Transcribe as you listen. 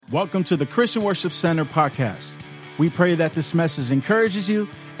Welcome to the Christian Worship Center podcast. We pray that this message encourages you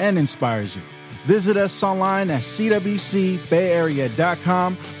and inspires you. Visit us online at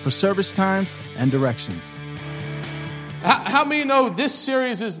cwcbayarea.com for service times and directions. How many know this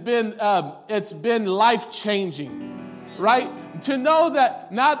series has been it's been life-changing, right? To know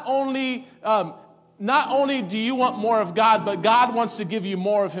that not only do you want more of God, but God wants to give you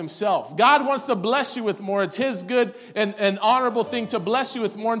more of himself. God wants to bless you with more. It's his good and honorable thing to bless you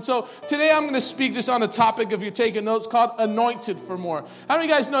with more. And so today I'm going to speak just on a topic, if you're taking notes, called anointed for more. How many of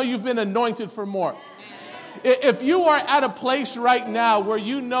you guys know you've been anointed for more? If you are at a place right now where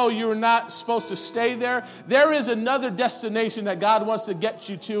you know you're not supposed to stay there, there is another destination that God wants to get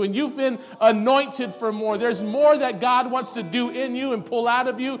you to, and you've been anointed for more. There's more that God wants to do in you and pull out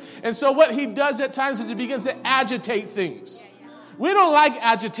of you. And so what he does at times is he begins to agitate things. We don't like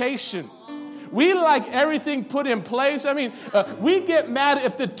agitation. We like everything put in place. I mean, we get mad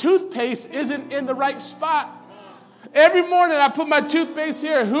if the toothpaste isn't in the right spot. Every morning I put my toothpaste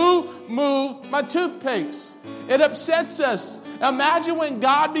here. Who moved my toothpaste? It upsets us. Imagine when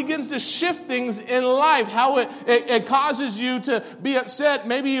God begins to shift things in life, how it causes you to be upset.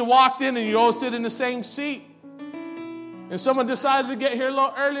 Maybe you walked in and you all sit in the same seat. And someone decided to get here a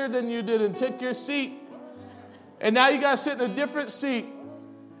little earlier than you did and took your seat. And now you got to sit in a different seat.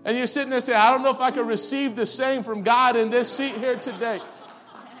 And you're sitting there saying, I don't know if I can receive the same from God in this seat here today.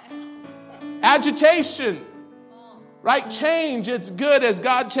 Agitation. Right? Change. It's good as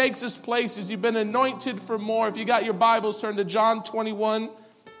God takes us places. You've been anointed for more. If you got your Bibles, turn to John 21.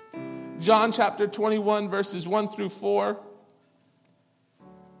 John chapter 21, verses 1 through 4. It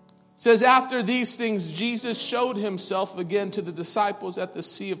says, after these things, Jesus showed himself again to the disciples at the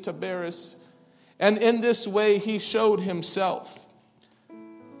Sea of Tiberias. And in this way, he showed himself.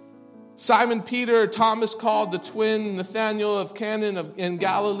 Simon Peter, Thomas called the twin, Nathanael of Cana in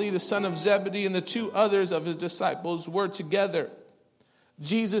Galilee, the son of Zebedee, and the two others of his disciples were together.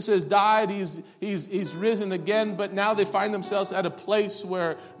 Jesus has died, he's risen again, but now they find themselves at a place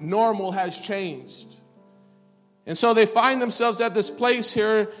where normal has changed. And so they find themselves at this place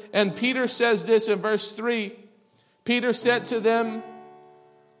here, and Peter says this in verse 3. Peter said to them,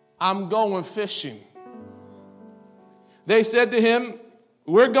 I'm going fishing. They said to him,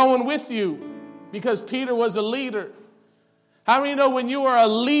 we're going with you, because Peter was a leader. How many know when you are a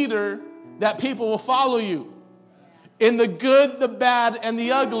leader that people will follow you? In the good, the bad, and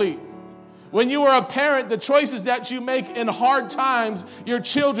the ugly. When you are a parent, the choices that you make in hard times, your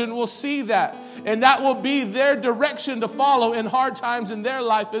children will see that. And that will be their direction to follow in hard times in their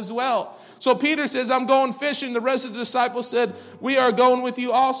life as well. So Peter says, I'm going fishing. The rest of the disciples said, we are going with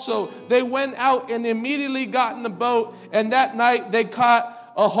you also. They went out and immediately got in the boat. And that night they caught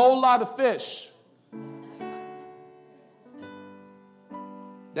a whole lot of fish.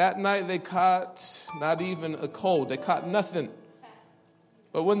 That night they caught not even a coal. They caught nothing.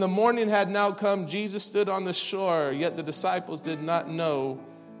 But when the morning had now come, Jesus stood on the shore. Yet the disciples did not know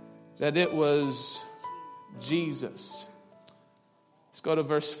that it was Jesus. Let's go to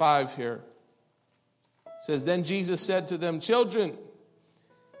verse 5 here. It says, then Jesus said to them, children,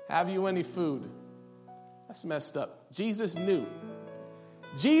 have you any food? That's messed up. Jesus knew.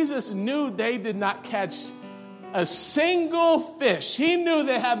 Jesus knew they did not catch a single fish. He knew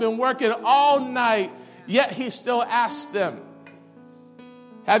they had been working all night, yet he still asked them,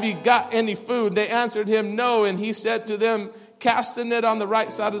 have you got any food? They answered him, no. And he said to them, cast the net on the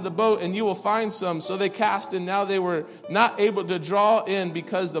right side of the boat and you will find some. So they cast, and now they were not able to draw in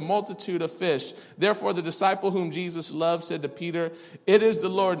because the multitude of fish. Therefore the disciple whom Jesus loved said to Peter, it is the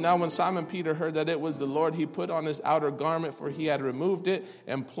Lord. Now when Simon Peter heard that it was the Lord, he put on his outer garment, for he had removed it,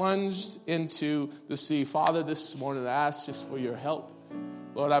 and plunged into the sea. Father, this morning I ask just for your help.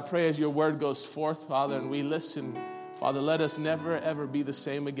 Lord, I pray as your word goes forth, Father, and we listen, Father, let us never ever be the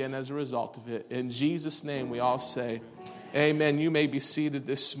same again as a result of it. In Jesus' name we all say, amen. You may be seated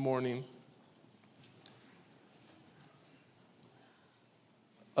this morning.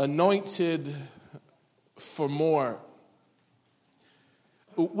 Anointed for more.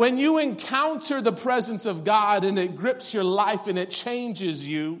 When you encounter the presence of God and it grips your life and it changes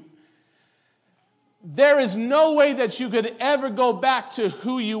you, there is no way that you could ever go back to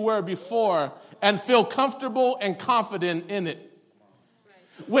who you were before and feel comfortable and confident in it.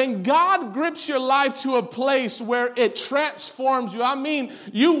 When God grips your life to a place where it transforms you, I mean,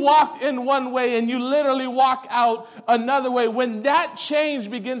 you walked in one way and you literally walk out another way. When that change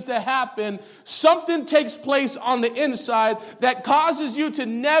begins to happen, something takes place on the inside that causes you to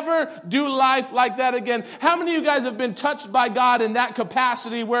never do life like that again. How many of you guys have been touched by God in that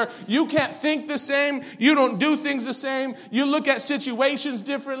capacity where you can't think the same, you don't do things the same, you look at situations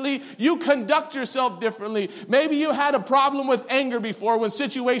differently, you conduct yourself differently? Maybe you had a problem with anger before when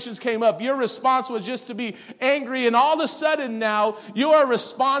situations came up. Your response was just to be angry, and all of a sudden now you are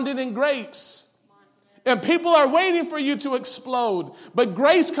responding in grace. And people are waiting for you to explode, but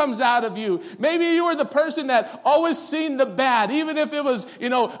grace comes out of you. Maybe you were the person that always seen the bad, even if it was,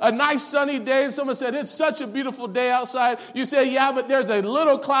 a nice sunny day and someone said, it's such a beautiful day outside. You say, yeah, but there's a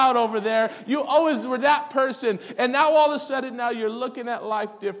little cloud over there. You always were that person. And now all of a sudden now you're looking at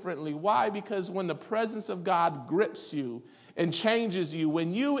life differently. Why? Because when the presence of God grips you and changes you,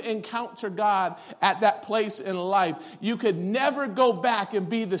 when you encounter God at that place in life, you could never go back and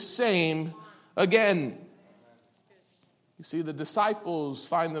be the same again. You see, the disciples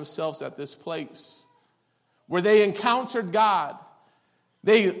find themselves at this place where they encountered God.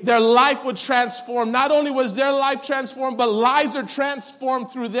 Their life would transform. Not only was their life transformed, but lives are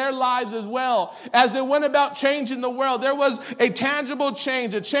transformed through their lives as well. As they went about changing the world, there was a tangible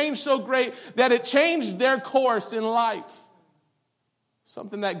change, a change so great that it changed their course in life.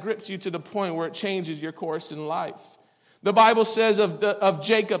 Something that grips you to the point where it changes your course in life. The Bible says of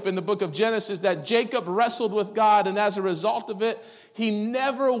Jacob in the book of Genesis that Jacob wrestled with God, and as a result of it, he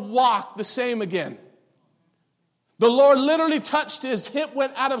never walked the same again. The Lord literally touched his hip,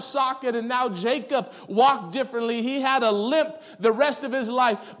 went out of socket, and now Jacob walked differently. He had a limp the rest of his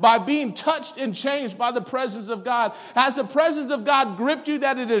life by being touched and changed by the presence of God. Has the presence of God gripped you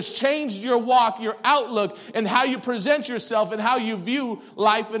that it has changed your walk, your outlook, and how you present yourself and how you view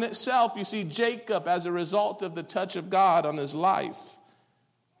life in itself? You see, Jacob, as a result of the touch of God on his life,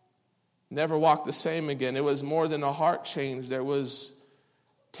 never walked the same again. It was more than a heart change. There was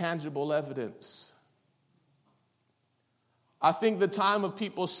tangible evidence. I think the time of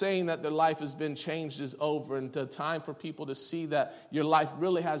people saying that their life has been changed is over, and the time for people to see that your life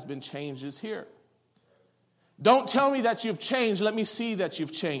really has been changed is here. Don't tell me that you've changed. Let me see that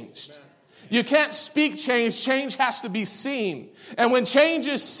you've changed. You can't speak change. Change has to be seen. And when change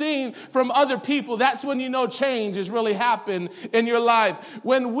is seen from other people, that's when you know change has really happened in your life.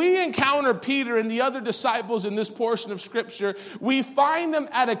 When we encounter Peter and the other disciples in this portion of Scripture, we find them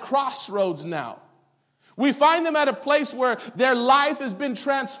at a crossroads now. We find them at a place where their life has been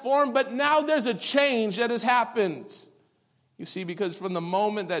transformed, but now there's a change that has happened. You see, because from the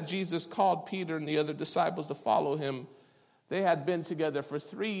moment that Jesus called Peter and the other disciples to follow him, they had been together for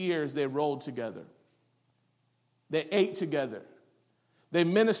 3 years. They rolled together. They ate together. They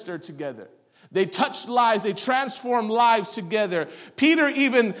ministered together. They touched lives. They transformed lives together. Peter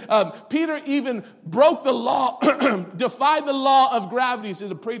even broke the law, defied the law of gravity. So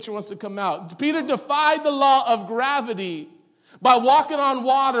the preacher wants to come out. Peter defied the law of gravity by walking on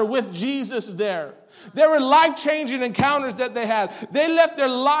water with Jesus there. There were life-changing encounters that they had. They left their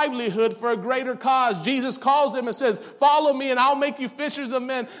livelihood for a greater cause. Jesus calls them and says, follow me and I'll make you fishers of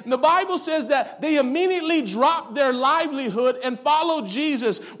men. And the Bible says that they immediately dropped their livelihood and followed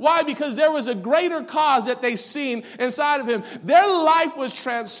Jesus. Why? Because there was a greater cause that they seen inside of him. Their life was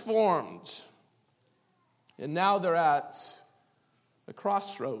transformed. And now they're at the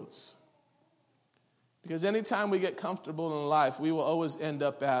crossroads. Because anytime we get comfortable in life, we will always end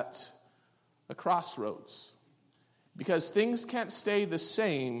up at a crossroads, because things can't stay the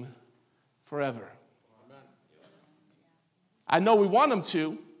same forever. I know we want them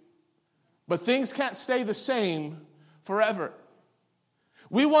to, but things can't stay the same forever.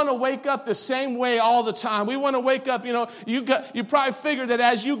 We want to wake up the same way all the time. We want to wake up, you probably figure that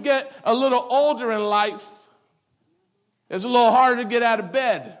as you get a little older in life, it's a little harder to get out of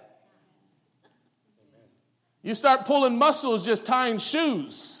bed. You start pulling muscles just tying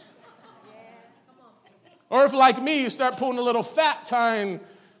shoes. Or if, like me, you start pulling a little fat tying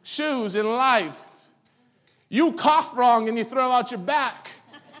shoes in life. You cough wrong and you throw out your back.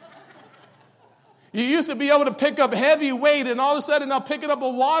 You used to be able to pick up heavy weight, and all of a sudden now picking up a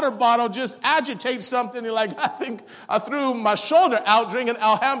water bottle just agitates something. You're like, I think I threw my shoulder out drinking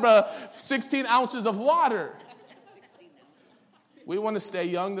Alhambra 16 ounces of water. We want to stay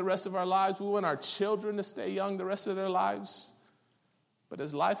young the rest of our lives. We want our children to stay young the rest of their lives. But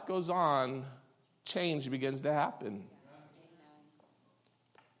as life goes on, change begins to happen.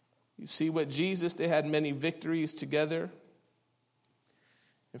 You see, with Jesus, they had many victories together.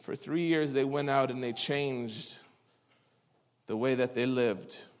 And for 3 years, they went out and they changed the way that they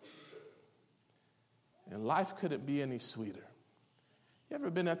lived. And life couldn't be any sweeter. You ever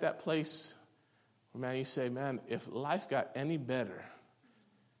been at that place where, man, you say, man, if life got any better,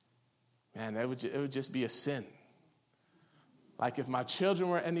 man, it would just be a sin. Like if my children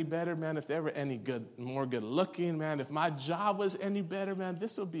were any better, man, if they were any more good looking, man, if my job was any better, man,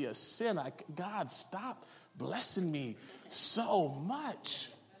 this would be a sin. God, stop blessing me so much.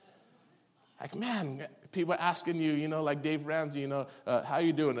 Like, man, people asking you, like Dave Ramsey, how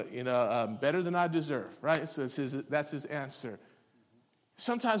you doing? Better than I deserve, right? So that's his answer.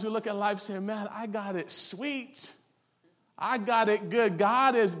 Sometimes we look at life saying, man, I got it sweet. I got it good.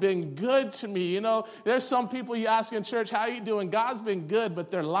 God has been good to me. There's some people you ask in church, how you doing? God's been good,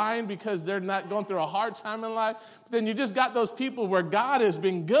 but they're lying because they're not going through a hard time in life. But then you just got those people where God has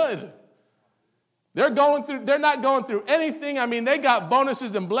been good. They're not going through anything. I mean, they got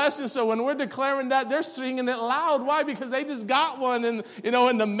bonuses and blessings. So when we're declaring that, they're singing it loud. Why? Because they just got one and,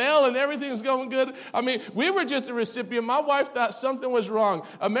 in the mail and everything's going good. I mean, we were just a recipient. My wife thought something was wrong.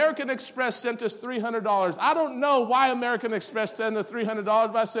 American Express sent us $300. I don't know why American Express sent us $300,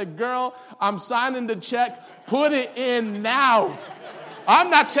 but I said, girl, I'm signing the check. Put it in now. I'm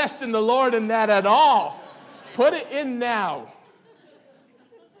not testing the Lord in that at all. Put it in now.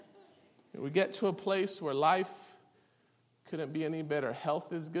 We get to a place where life couldn't be any better.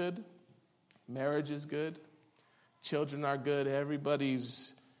 Health is good. Marriage is good. Children are good.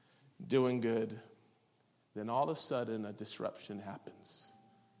 Everybody's doing good. Then all of a sudden, a disruption happens.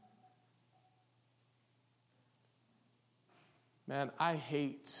 Man, I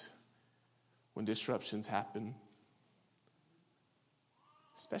hate when disruptions happen,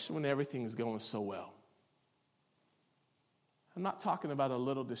 especially when everything is going so well. I'm not talking about a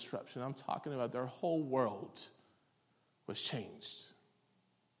little disruption. I'm talking about their whole world was changed.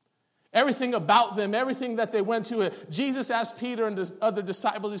 Everything about them, everything that they went to. Jesus asked Peter and the other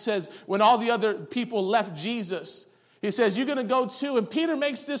disciples, he says, when all the other people left Jesus, he says, you're going to go too. And Peter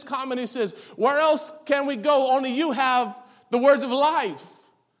makes this comment. He says, where else can we go? Only you have the words of life.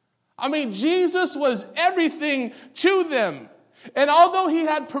 I mean, Jesus was everything to them. And although he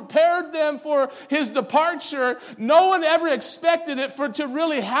had prepared them for his departure, no one ever expected it to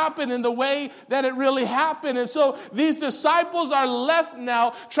really happen in the way that it really happened. And so these disciples are left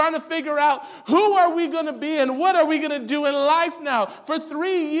now trying to figure out who are we going to be and what are we going to do in life now. For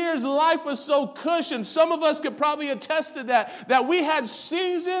 3 years, life was so cush, and some of us could probably attest to that we had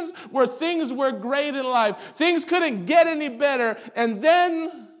seasons where things were great in life. Things couldn't get any better. And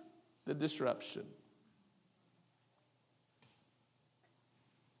then the disruption.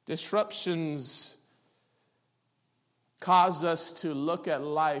 Disruptions cause us to look at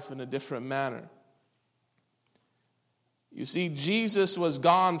life in a different manner. You see, Jesus was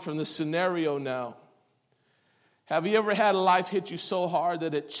gone from the scenario now. Have you ever had life hit you so hard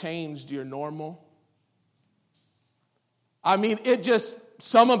that it changed your normal? I mean,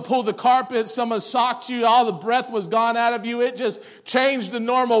 someone pulled the carpet, someone socked you, all the breath was gone out of you. It just changed the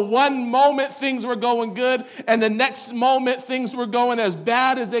normal. One moment things were going good, and the next moment things were going as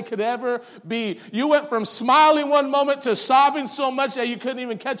bad as they could ever be. You went from smiling one moment to sobbing so much that you couldn't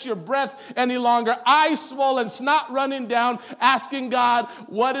even catch your breath any longer. Eyes swollen, snot running down, asking God,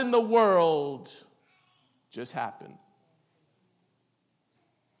 what in the world just happened? Have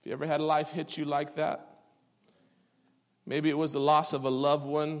you ever had life hit you like that? Maybe it was the loss of a loved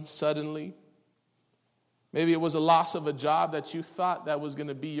one suddenly. Maybe it was a loss of a job that you thought that was going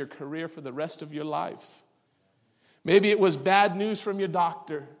to be your career for the rest of your life. Maybe it was bad news from your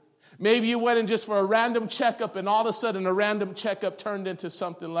doctor. Maybe you went in just for a random checkup, and all of a sudden a random checkup turned into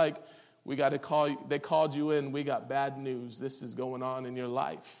something like, they called you in, we got bad news. This is going on in your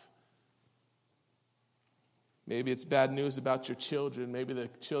life. Maybe it's bad news about your children. Maybe the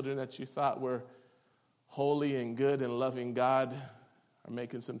children that you thought were holy and good and loving God are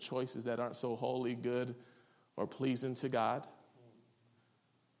making some choices that aren't so holy, good, or pleasing to God.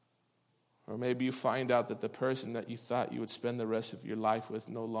 Or maybe you find out that the person that you thought you would spend the rest of your life with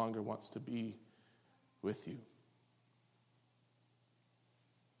no longer wants to be with you.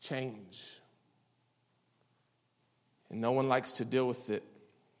 Change. And no one likes to deal with it.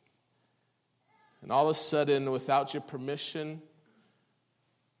 And all of a sudden, without your permission,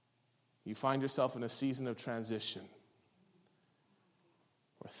 you find yourself in a season of transition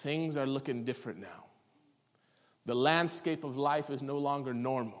where things are looking different now. The landscape of life is no longer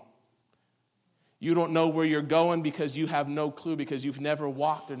normal. You don't know where you're going because you have no clue, because you've never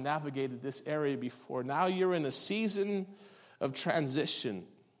walked or navigated this area before. Now you're in a season of transition,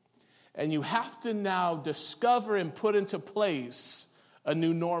 and you have to now discover and put into place a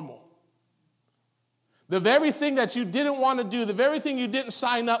new normal. The very thing that you didn't want to do, the very thing you didn't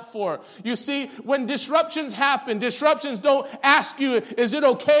sign up for. You see, when disruptions happen, disruptions don't ask you, is it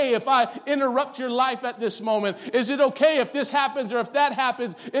okay if I interrupt your life at this moment? Is it okay if this happens or if that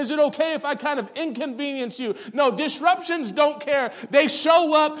happens? Is it okay if I kind of inconvenience you? No, disruptions don't care. They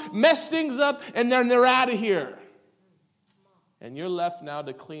show up, mess things up, and then they're out of here. And you're left now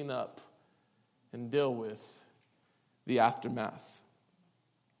to clean up and deal with the aftermath.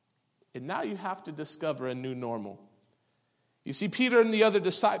 And now you have to discover a new normal. You see, Peter and the other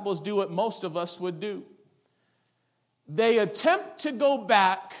disciples do what most of us would do. They attempt to go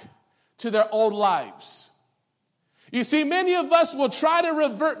back to their old lives. You see, many of us will try to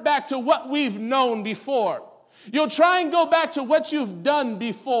revert back to what we've known before. You'll try and go back to what you've done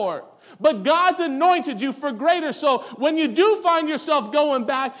before. But God's anointed you for greater. So when you do find yourself going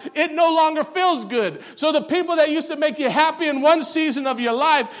back, it no longer feels good. So the people that used to make you happy in one season of your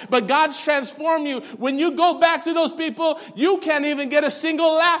life, but God's transformed you, when you go back to those people, you can't even get a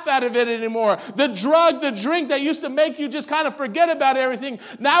single laugh out of it anymore. The drug, the drink that used to make you just kind of forget about everything,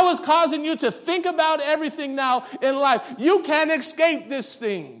 now is causing you to think about everything now in life. You can't escape this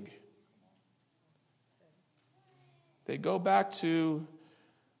thing. They go back to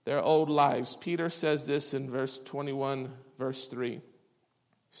their old lives. Peter says this in verse 21, verse 3.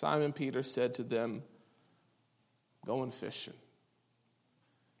 Simon Peter said to them, going fishing.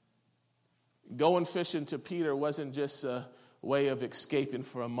 Going fishing to Peter wasn't just a way of escaping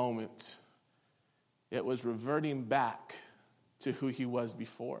for a moment. It was reverting back to who he was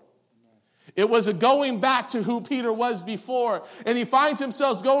before. It was a going back to who Peter was before. And he finds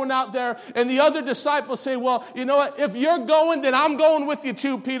himself going out there, and the other disciples say, well, you know what? If you're going, then I'm going with you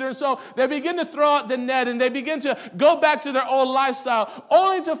too, Peter. And so they begin to throw out the net, and they begin to go back to their old lifestyle,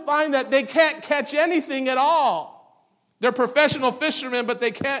 only to find that they can't catch anything at all. They're professional fishermen, but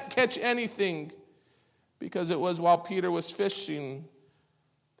they can't catch anything, because it was while Peter was fishing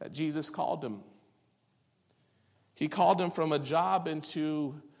that Jesus called him. He called him from a job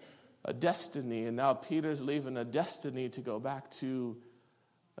into a destiny, and now Peter's leaving a destiny to go back to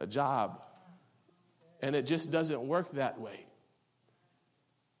a job. And it just doesn't work that way.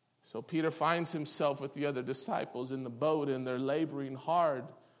 So Peter finds himself with the other disciples in the boat, and they're laboring hard,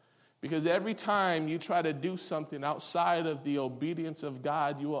 because every time you try to do something outside of the obedience of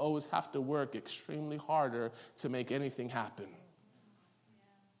God, you will always have to work extremely harder to make anything happen.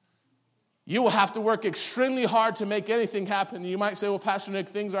 You will have to work extremely hard to make anything happen. You might say, well, Pastor Nick,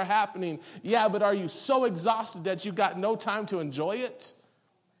 things are happening. Yeah, but are you so exhausted that you've got no time to enjoy it?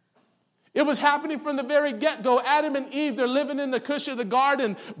 It was happening from the very get-go. Adam and Eve, they're living in the cush of the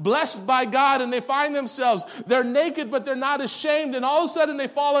garden, blessed by God, and they find themselves, they're naked, but they're not ashamed, and all of a sudden they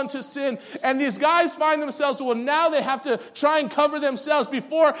fall into sin. And these guys find themselves, well, now they have to try and cover themselves.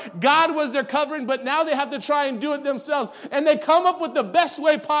 Before, God was their covering, but now they have to try and do it themselves. And they come up with the best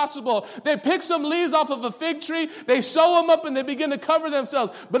way possible. They pick some leaves off of a fig tree, they sew them up, and they begin to cover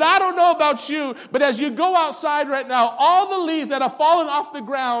themselves. But I don't know about you, but as you go outside right now, all the leaves that have fallen off the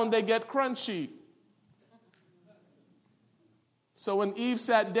ground, they get crunchy. So when Eve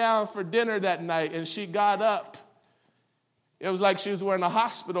sat down for dinner that night and she got up, it was like she was wearing a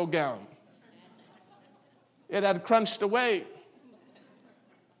hospital gown. It had crunched away.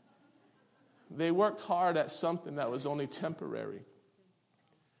 They worked hard at something that was only temporary.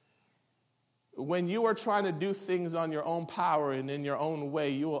 When you are trying to do things on your own power and in your own way,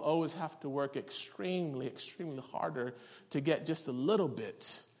 you will always have to work extremely, extremely harder to get just a little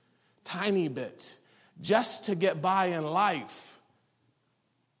bit, tiny bit, just to get by in life.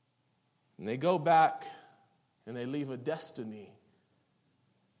 And they go back and they leave a destiny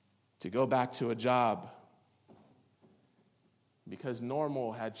to go back to a job, because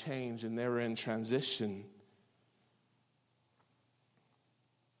normal had changed and they were in transition.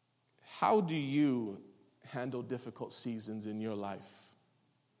 How do you handle difficult seasons in your life?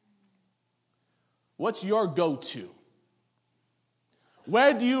 What's your go-to?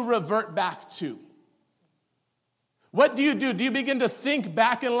 Where do you revert back to? What do you do? Do you begin to think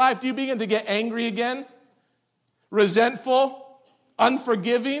back in life? Do you begin to get angry again? Resentful?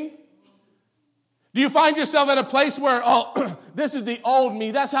 Unforgiving? Do you find yourself at a place where, oh, this is the old me.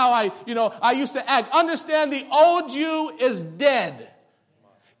 That's how I used to act. Understand, the old you is dead.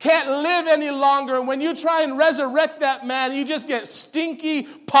 can't live any longer. And when you try and resurrect that man, you just get stinky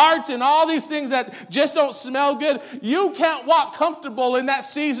parts and all these things that just don't smell good. You can't walk comfortable in that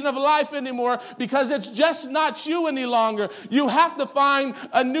season of life anymore because it's just not you any longer. You have to find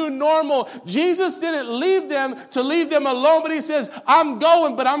a new normal. Jesus didn't leave them to leave them alone, but he says, I'm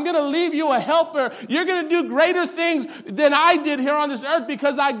going, but I'm going to leave you a helper. You're going to do greater things than I did here on this earth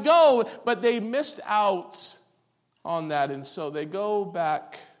because I go. But they missed out on that, and so they go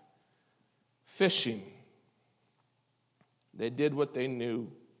back fishing. They did what they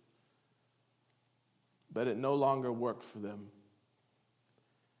knew, but it no longer worked for them.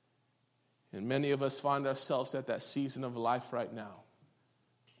 And many of us find ourselves at that season of life right now.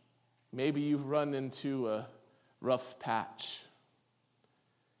 Maybe you've run into a rough patch.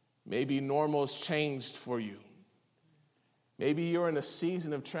 Maybe normal's changed for you. Maybe you're in a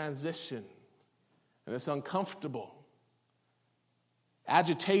season of transition and it's uncomfortable.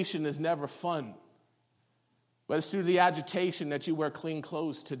 Agitation is never fun, but it's through the agitation that you wear clean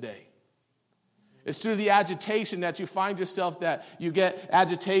clothes today. It's through the agitation that you find yourself that you get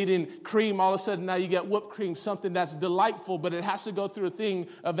agitating cream. All of a sudden now you get whipped cream, something that's delightful, but it has to go through a thing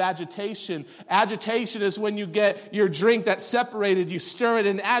of agitation. Agitation is when you get your drink that's separated, you stir it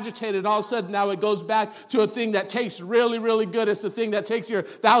and agitate it. All of a sudden now it goes back to a thing that tastes really, really good. It's the thing that takes your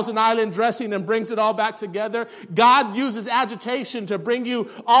Thousand Island dressing and brings it all back together. God uses agitation to bring you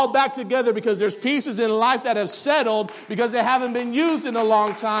all back together because there's pieces in life that have settled because they haven't been used in a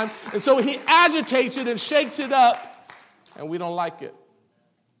long time. And so he agitates it and shakes it up, and we don't like it.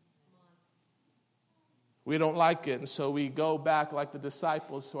 We don't like it, and so we go back like the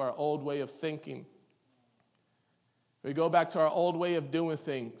disciples to our old way of thinking. We go back to our old way of doing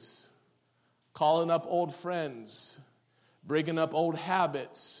things, calling up old friends, bringing up old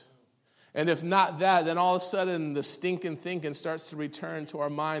habits. And if not that, then all of a sudden the stinking thinking starts to return to our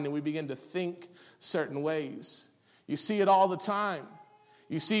mind, and we begin to think certain ways. You see it all the time.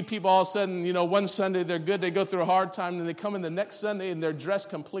 You see people all of a sudden, one Sunday they're good, they go through a hard time, and they come in the next Sunday and they're dressed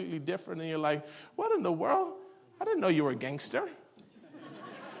completely different. And you're like, what in the world? I didn't know you were a gangster.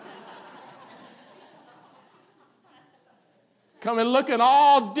 Come and looking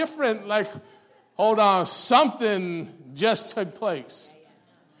all different, like, hold on, something just took place.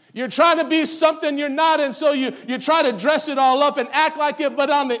 You're trying to be something you're not, and so you try to dress it all up and act like it, but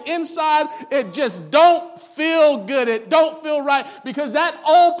on the inside, it just don't feel good. It don't feel right because that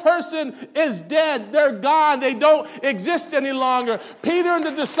old person is dead. They're gone. They don't exist any longer. Peter and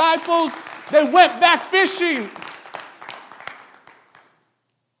the disciples, they went back fishing.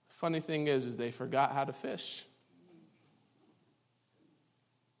 Funny thing is they forgot how to fish.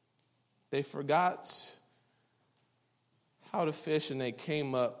 They forgot how to fish, and they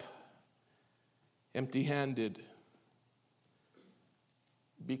came up empty-handed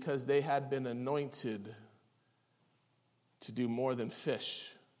because they had been anointed to do more than fish.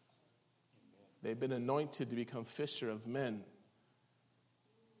 They've been anointed to become fisher of men.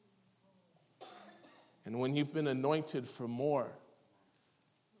 And when you've been anointed for more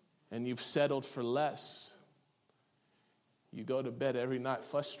and you've settled for less, you go to bed every night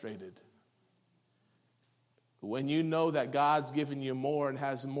frustrated. When you know that God's given you more and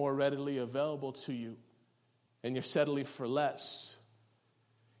has more readily available to you, and you're settling for less,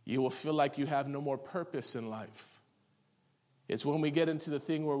 you will feel like you have no more purpose in life. It's when we get into the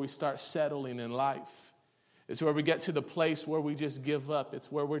thing where we start settling in life. It's where we get to the place where we just give up.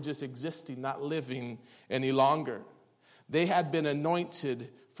 It's where we're just existing, not living any longer. They had been anointed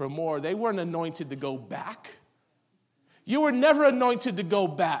for more. They weren't anointed to go back. You were never anointed to go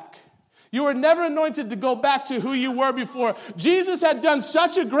back. You were never anointed to go back to who you were before. Jesus had done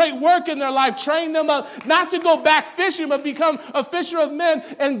such a great work in their life, trained them up not to go back fishing, but become a fisher of men.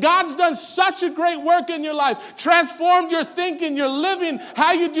 And God's done such a great work in your life, transformed your thinking, your living,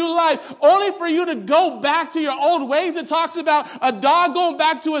 how you do life, only for you to go back to your old ways. It talks about a dog going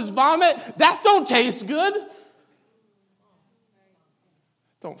back to his vomit. That don't taste good.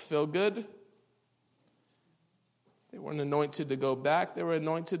 Don't feel good. They weren't anointed to go back. They were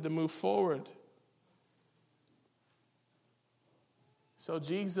anointed to move forward. So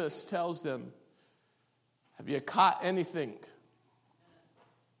Jesus tells them, have you caught anything?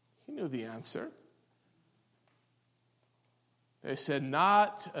 He knew the answer. They said,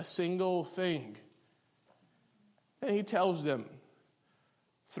 not a single thing. Then he tells them,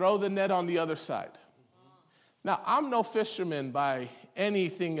 throw the net on the other side. Now, I'm no fisherman by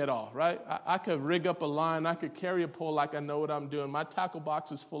anything at all, right? I could rig up a line. I could carry a pole like I know what I'm doing. My tackle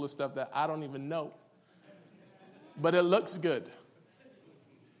box is full of stuff that I don't even know. But it looks good.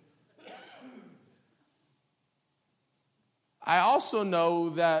 I also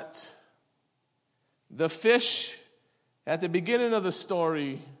know that the fish at the beginning of the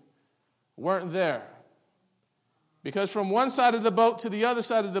story weren't there. Because from one side of the boat to the other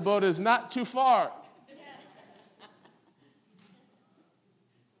side of the boat is not too far.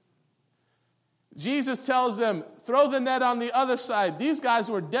 Jesus tells them, throw the net on the other side. These guys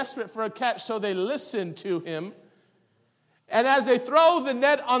were desperate for a catch, so they listened to him. And as they throw the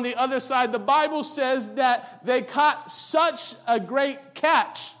net on the other side, the Bible says that they caught such a great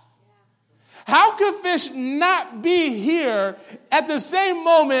catch. How could fish not be here at the same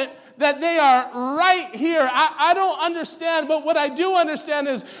moment that they are right here? I don't understand, but what I do understand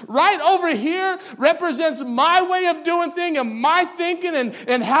is right over here represents my way of doing things and my thinking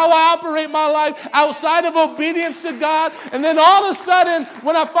and how I operate my life outside of obedience to God. And then all of a sudden,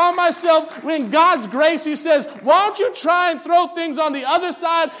 when I find myself in God's grace, he says, why don't you try and throw things on the other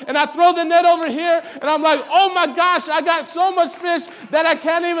side? And I throw the net over here, and I'm like, oh my gosh, I got so much fish that I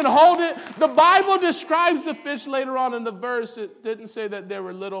can't even hold it. The Bible describes the fish later on in the verse. It didn't say that they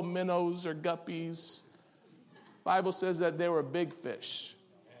were little minnows or guppies. Bible says that they were big fish.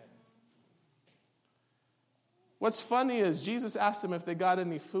 What's funny is Jesus asked them if they got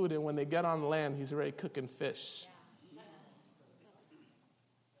any food, and when they get on land, he's already cooking fish.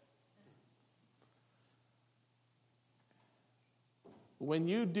 When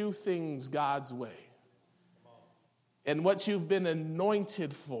you do things God's way, and what you've been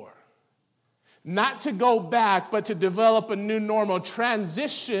anointed for, not to go back, but to develop a new normal.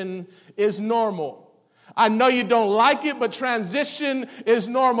 Transition is normal. I know you don't like it, but transition is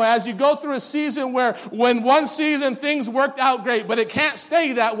normal. As you go through a season where when one season things worked out great, but it can't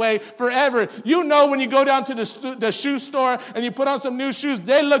stay that way forever. You know when you go down to the shoe store and you put on some new shoes,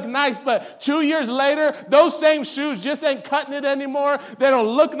 they look nice, but 2 years later, those same shoes just ain't cutting it anymore. They don't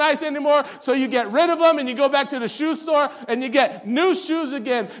look nice anymore. So you get rid of them and you go back to the shoe store and you get new shoes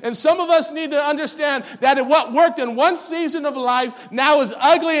again. And some of us need to understand that what worked in one season of life now is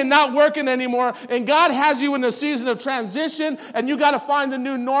ugly and not working anymore. And God has you in a season of transition, and you got to find the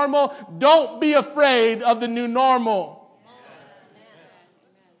new normal. Don't be afraid of the new normal.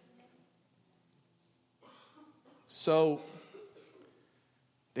 So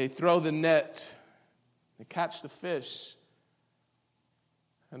they throw the net, they catch the fish,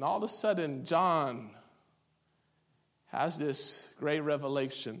 and all of a sudden John has this great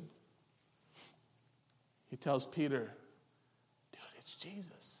revelation. He tells Peter, dude, it's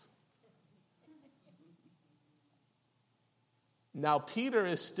Jesus. Now, Peter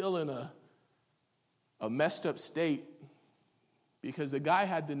is still in a messed up state because the guy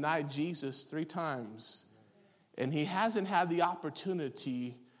had denied Jesus 3 times, and he hasn't had the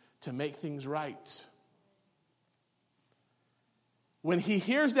opportunity to make things right. When he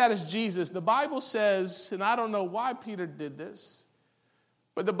hears that it's Jesus, the Bible says, and I don't know why Peter did this,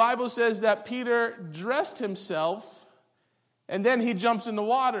 but the Bible says that Peter dressed himself, and then he jumps in the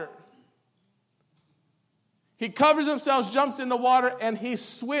water. He covers himself, jumps in the water, and he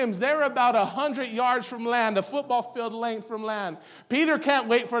swims. They're about 100 yards from land, a football field length from land. Peter can't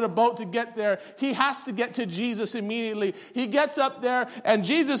wait for the boat to get there. He has to get to Jesus immediately. He gets up there, and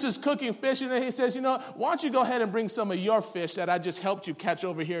Jesus is cooking fish, and he says, you know, why don't you go ahead and bring some of your fish that I just helped you catch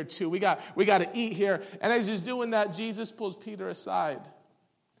over here too. We got to eat here. And as he's doing that, Jesus pulls Peter aside,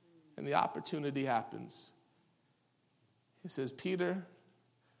 and the opportunity happens. He says, Peter,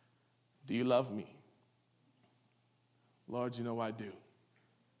 do you love me? Lord, you know I do.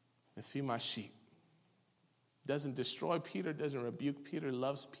 And feed my sheep. Doesn't destroy Peter, doesn't rebuke Peter,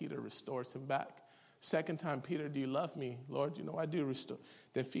 loves Peter, restores him back. Second time, Peter, do you love me? Lord, you know I do. Restore.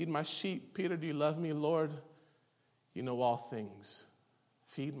 Then feed my sheep. Peter, do you love me? Lord, you know all things.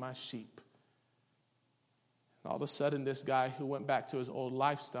 Feed my sheep. And all of a sudden, this guy who went back to his old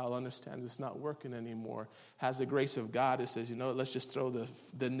lifestyle understands it's not working anymore, has the grace of God. It says, you know, let's just throw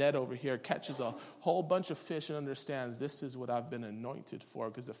the net over here, catches a whole bunch of fish and understands this is what I've been anointed for,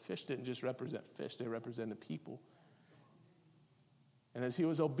 because the fish didn't just represent fish, they represented people. And as he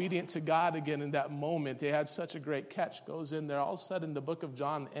was obedient to God again in that moment, they had such a great catch, goes in there. All of a sudden, the book of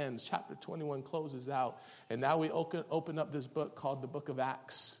John ends. Chapter 21 closes out. And now we open up this book called the book of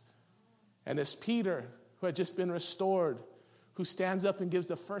Acts. And it's Peter, who had just been restored, who stands up and gives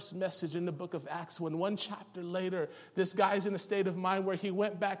the first message in the book of Acts, when 1 chapter later, this guy's in a state of mind where he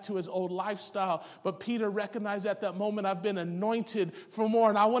went back to his old lifestyle. But Peter recognized at that moment, I've been anointed for more.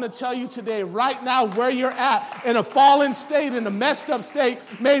 And I want to tell you today, right now, where you're at, in a fallen state, in a messed up state,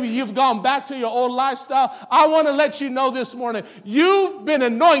 maybe you've gone back to your old lifestyle. I want to let you know this morning, you've been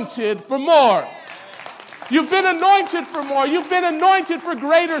anointed for more. You've been anointed for more. You've been anointed for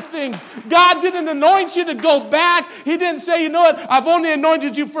greater things. God didn't anoint you to go back. He didn't say, you know what, I've only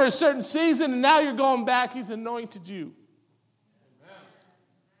anointed you for a certain season and now you're going back. He's anointed you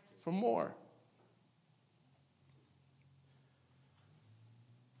for more.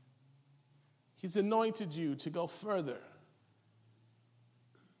 He's anointed you to go further,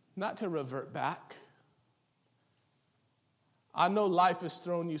 not to revert back. I know life has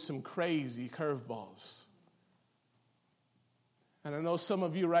thrown you some crazy curveballs. And I know some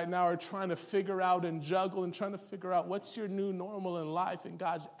of you right now are trying to figure out and juggle and trying to figure out what's your new normal in life. And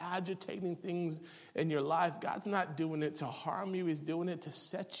God's agitating things in your life. God's not doing it to harm you. He's doing it to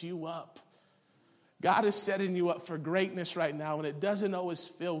set you up. God is setting you up for greatness right now. And it doesn't always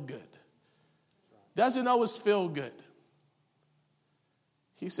feel good. Doesn't always feel good.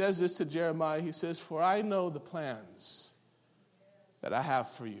 He says this to Jeremiah. He says, for I know the plans that I have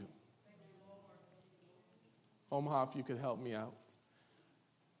for you. Omaha, if you could help me out.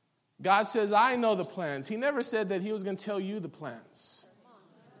 God says, I know the plans. He never said that he was going to tell you the plans.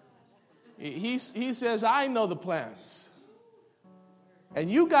 He says, I know the plans. And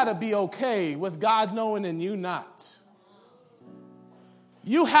you got to be okay with God knowing and you not.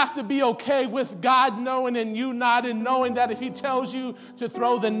 You have to be okay with God knowing and you not, and knowing that if he tells you to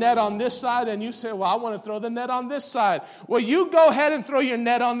throw the net on this side and you say, well, I want to throw the net on this side. Well, you go ahead and throw your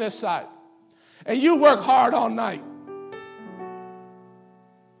net on this side. And you work hard all night.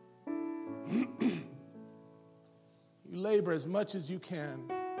 You labor as much as you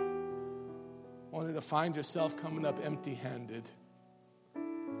can, only to find yourself coming up empty-handed.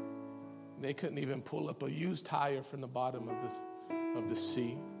 They couldn't even pull up a used tire from the bottom of the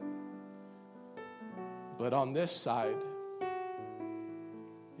sea. But on this side,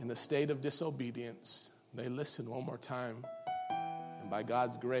 in a state of disobedience, they listen one more time. And by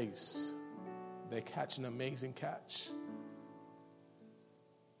God's grace, they catch an amazing catch.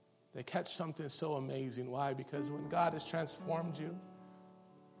 They catch something so amazing. Why? Because when God has transformed you,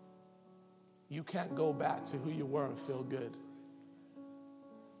 you can't go back to who you were and feel good.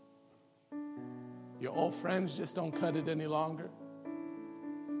 Your old friends just don't cut it any longer.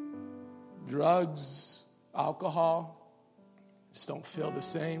 Drugs, alcohol, just don't feel the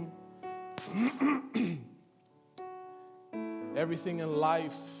same. Everything in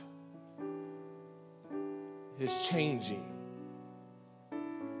life is changing.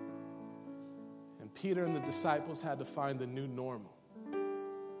 And Peter and the disciples had to find the new normal.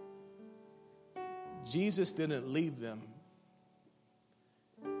 Jesus didn't leave them.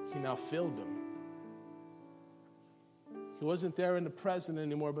 He now filled them. He wasn't there in the present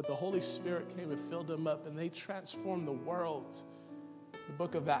anymore, but the Holy Spirit came and filled them up, and they transformed the world. In the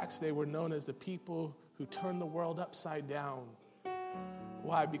book of Acts, they were known as the people who turned the world upside down.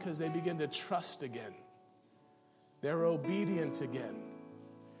 Why? Because they began to trust again. They were obedient again.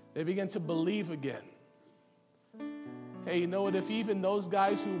 They began to believe again. Hey, you know what? If even those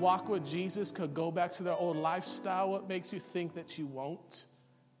guys who walk with Jesus could go back to their old lifestyle, what makes you think that you won't?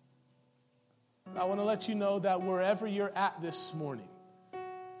 I want to let you know that wherever you're at this morning,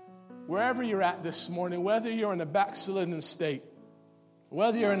 whether you're in a backslidden state,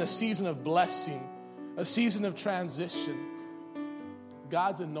 whether you're in a season of blessing, a season of transition,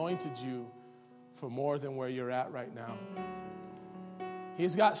 God's anointed you for more than where you're at right now.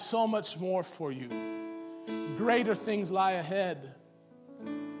 He's got so much more for you. Greater things lie ahead.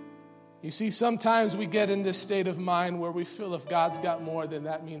 You see, sometimes we get in this state of mind where we feel if God's got more, then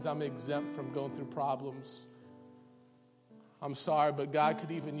that means I'm exempt from going through problems. I'm sorry, but God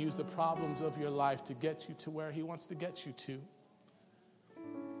could even use the problems of your life to get you to where he wants to get you to.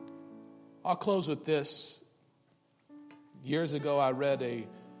 I'll close with this. Years ago, I read a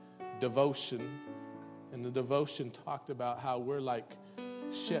devotion, and the devotion talked about how we're like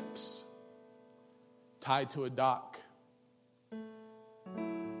ships tied to a dock.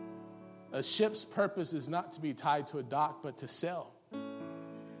 A ship's purpose is not to be tied to a dock, but to sail.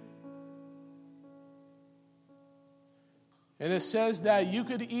 And it says that you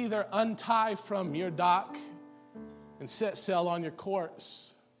could either untie from your dock and set sail on your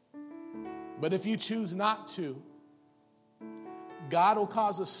course. But if you choose not to, God will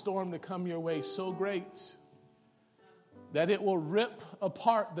cause a storm to come your way so great that it will rip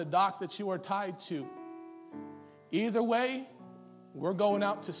apart the dock that you are tied to. Either way, we're going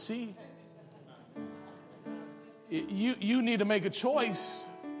out to sea. You need to make a choice.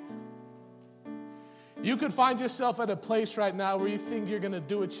 You could find yourself at a place right now where you think you're going to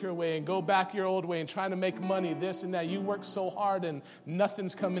do it your way and go back your old way and trying to make money, this and that. You work so hard and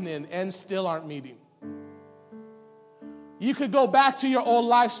nothing's coming in, ends still aren't meeting. You could go back to your old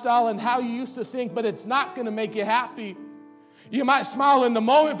lifestyle and how you used to think, but it's not going to make you happy. You might smile in the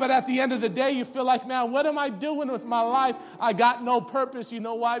moment, but at the end of the day, you feel like, man, what am I doing with my life? I got no purpose. You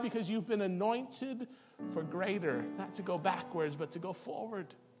know why? Because you've been anointed for greater, not to go backwards, but to go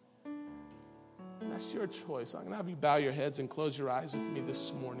forward. And that's your choice. I'm going to have you bow your heads and close your eyes with me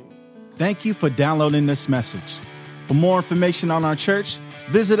this morning. Thank you for downloading this message. For more information on our church,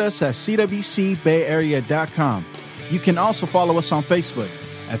 visit us at cwcbayarea.com. You can also follow us on Facebook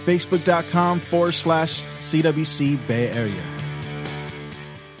at facebook.com/CWC Bay Area.